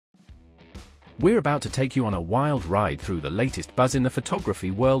We're about to take you on a wild ride through the latest buzz in the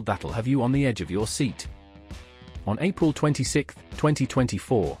photography world that'll have you on the edge of your seat. On April 26,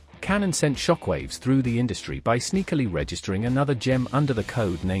 2024, Canon sent shockwaves through the industry by sneakily registering another gem under the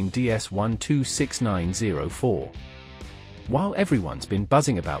code name DS126904. While everyone's been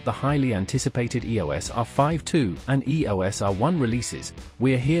buzzing about the highly anticipated EOS R5 II and EOS R1 releases,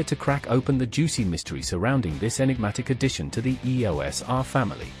 we're here to crack open the juicy mystery surrounding this enigmatic addition to the EOS R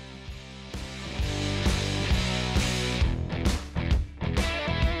family.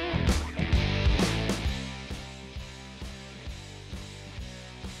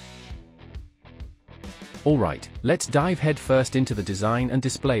 Alright, let's dive headfirst into the design and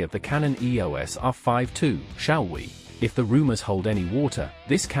display of the Canon EOS R5 II, shall we? If the rumors hold any water,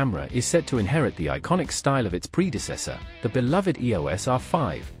 this camera is set to inherit the iconic style of its predecessor, the beloved EOS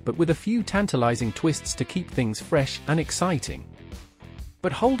R5, but with a few tantalizing twists to keep things fresh and exciting.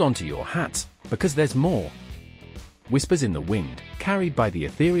 But hold on to your hats, because there's more. Whispers in the wind, carried by the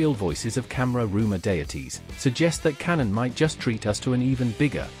ethereal voices of camera rumor deities, suggest that Canon might just treat us to an even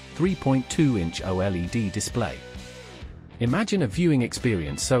bigger, 3.2-inch OLED display. Imagine a viewing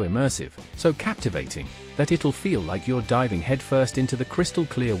experience so immersive, so captivating, that it'll feel like you're diving headfirst into the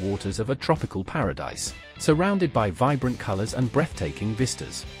crystal-clear waters of a tropical paradise, surrounded by vibrant colors and breathtaking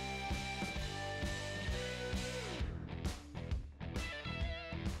vistas.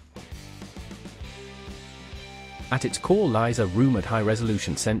 At its core lies a rumored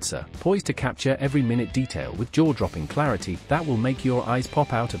high-resolution sensor, poised to capture every minute detail with jaw-dropping clarity that will make your eyes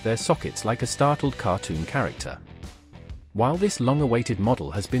pop out of their sockets like a startled cartoon character. While this long-awaited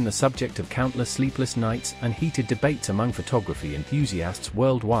model has been the subject of countless sleepless nights and heated debates among photography enthusiasts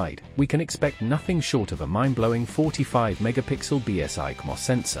worldwide, we can expect nothing short of a mind-blowing 45-megapixel BSI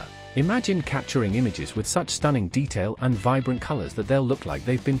sensor. Imagine capturing images with such stunning detail and vibrant colors that they'll look like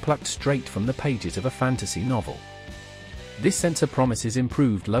they've been plucked straight from the pages of a fantasy novel. This sensor promises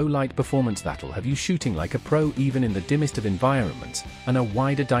improved low-light performance that'll have you shooting like a pro even in the dimmest of environments, and a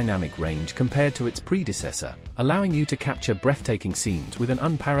wider dynamic range compared to its predecessor, allowing you to capture breathtaking scenes with an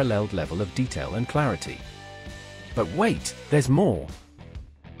unparalleled level of detail and clarity. But wait, there's more!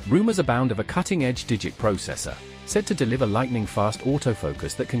 Rumors abound of a cutting-edge digic processor, said to deliver lightning-fast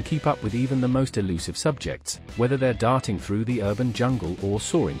autofocus that can keep up with even the most elusive subjects, whether they're darting through the urban jungle or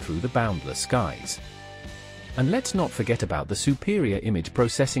soaring through the boundless skies. And let's not forget about the superior image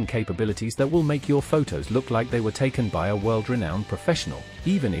processing capabilities that will make your photos look like they were taken by a world-renowned professional,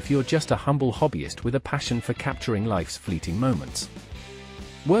 even if you're just a humble hobbyist with a passion for capturing life's fleeting moments.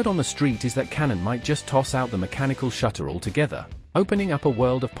 Word on the street is that Canon might just toss out the mechanical shutter altogether, opening up a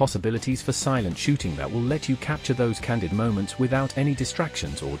world of possibilities for silent shooting that will let you capture those candid moments without any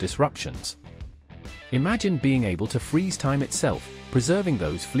distractions or disruptions. Imagine being able to freeze time itself, preserving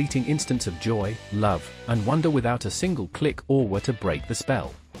those fleeting instants of joy, love, and wonder without a single click or were to break the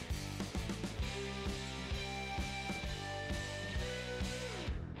spell.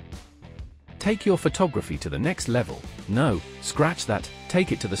 Take your photography to the next level. No, scratch that,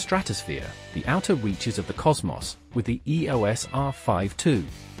 take it to the stratosphere, the outer reaches of the cosmos, with the EOS R5 II.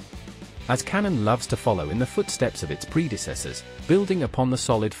 As Canon loves to follow in the footsteps of its predecessors, building upon the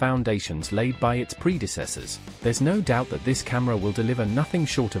solid foundations laid by its predecessors, there's no doubt that this camera will deliver nothing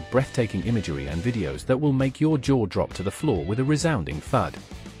short of breathtaking imagery and videos that will make your jaw drop to the floor with a resounding thud.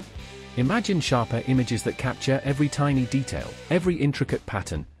 Imagine sharper images that capture every tiny detail, every intricate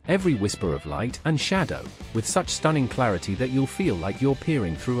pattern, every whisper of light and shadow, with such stunning clarity that you'll feel like you're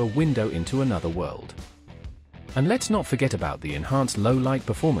peering through a window into another world. And let's not forget about the enhanced low-light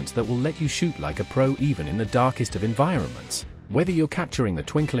performance that will let you shoot like a pro even in the darkest of environments, whether you're capturing the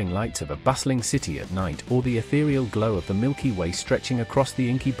twinkling lights of a bustling city at night or the ethereal glow of the Milky Way stretching across the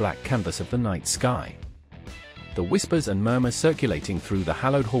inky black canvas of the night sky. The whispers and murmurs circulating through the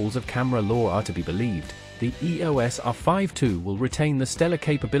hallowed halls of camera lore are to be believed. The EOS R5 II will retain the stellar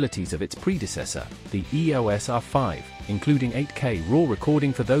capabilities of its predecessor, the EOS R5, including 8K RAW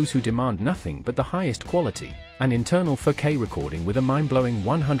recording for those who demand nothing but the highest quality, and internal 4K recording with a mind-blowing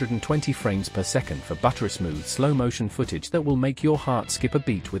 120 frames per second for buttersmooth slow-motion footage that will make your heart skip a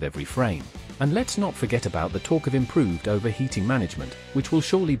beat with every frame. And let's not forget about the talk of improved overheating management, which will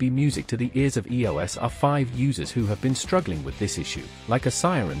surely be music to the ears of EOS R5 users who have been struggling with this issue, like a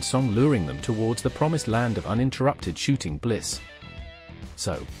siren song luring them towards the promised land of uninterrupted shooting bliss.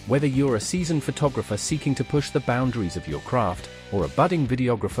 So, whether you're a seasoned photographer seeking to push the boundaries of your craft, or a budding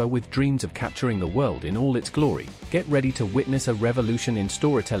videographer with dreams of capturing the world in all its glory, get ready to witness a revolution in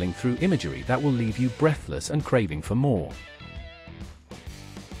storytelling through imagery that will leave you breathless and craving for more.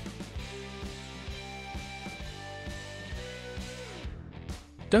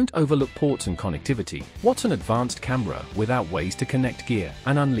 Don't overlook ports and connectivity. What's an advanced camera without ways to connect gear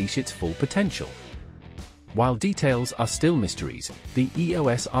and unleash its full potential? While details are still mysteries, the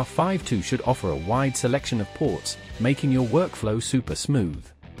EOS R5 II should offer a wide selection of ports, making your workflow super smooth.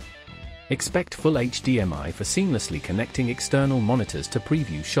 Expect full HDMI for seamlessly connecting external monitors to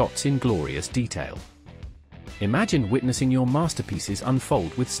preview shots in glorious detail. Imagine witnessing your masterpieces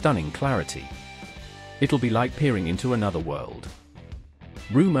unfold with stunning clarity. It'll be like peering into another world.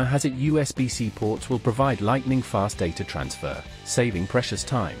 Rumor has it USB-C ports will provide lightning-fast data transfer, saving precious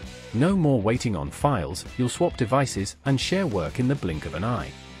time. No more waiting on files, you'll swap devices and share work in the blink of an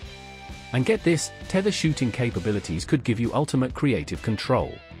eye. And get this, tether shooting capabilities could give you ultimate creative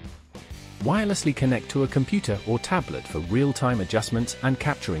control. Wirelessly connect to a computer or tablet for real-time adjustments and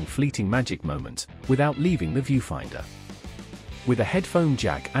capturing fleeting magic moments without leaving the viewfinder. With a headphone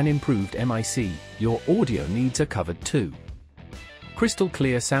jack and improved MIC, your audio needs are covered too. Crystal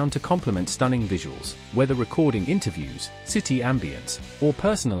clear sound to complement stunning visuals, whether recording interviews, city ambience, or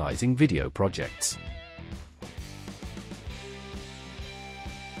personalizing video projects.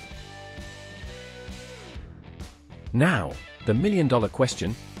 Now, the million-dollar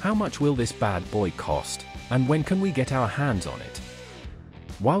question: how much will this bad boy cost, and when can we get our hands on it?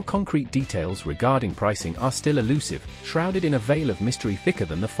 While concrete details regarding pricing are still elusive, shrouded in a veil of mystery thicker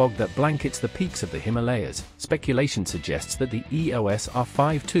than the fog that blankets the peaks of the Himalayas, speculation suggests that the EOS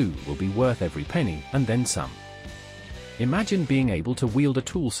R5 II will be worth every penny, and then some. Imagine being able to wield a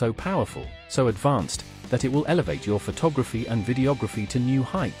tool so powerful, so advanced, that it will elevate your photography and videography to new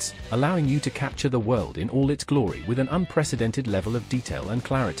heights, allowing you to capture the world in all its glory with an unprecedented level of detail and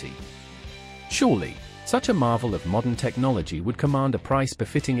clarity. Surely, such a marvel of modern technology would command a price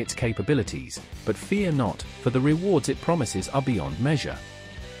befitting its capabilities, but fear not, for the rewards it promises are beyond measure.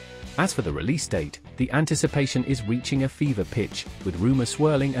 As for the release date, the anticipation is reaching a fever pitch, with rumors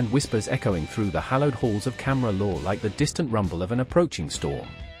swirling and whispers echoing through the hallowed halls of camera lore like the distant rumble of an approaching storm.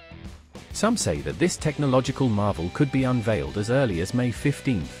 Some say that this technological marvel could be unveiled as early as May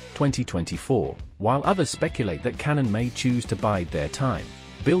 15, 2024, while others speculate that Canon may choose to bide their time,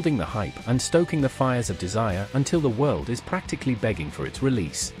 building the hype and stoking the fires of desire until the world is practically begging for its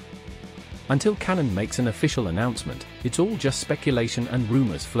release. Until Canon makes an official announcement, it's all just speculation and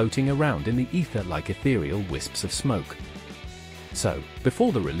rumors floating around in the ether like ethereal wisps of smoke. So,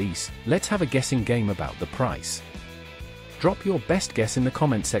 before the release, let's have a guessing game about the price. Drop your best guess in the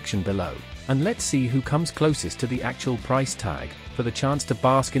comment section below, and let's see who comes closest to the actual price tag, for the chance to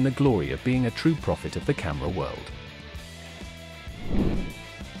bask in the glory of being a true prophet of the camera world.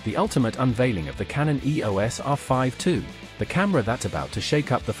 The ultimate unveiling of the Canon EOS R5 II, the camera that's about to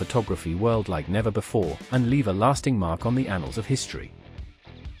shake up the photography world like never before and leave a lasting mark on the annals of history.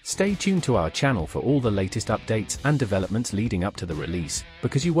 Stay tuned to our channel for all the latest updates and developments leading up to the release,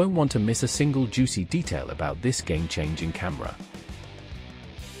 because you won't want to miss a single juicy detail about this game-changing camera.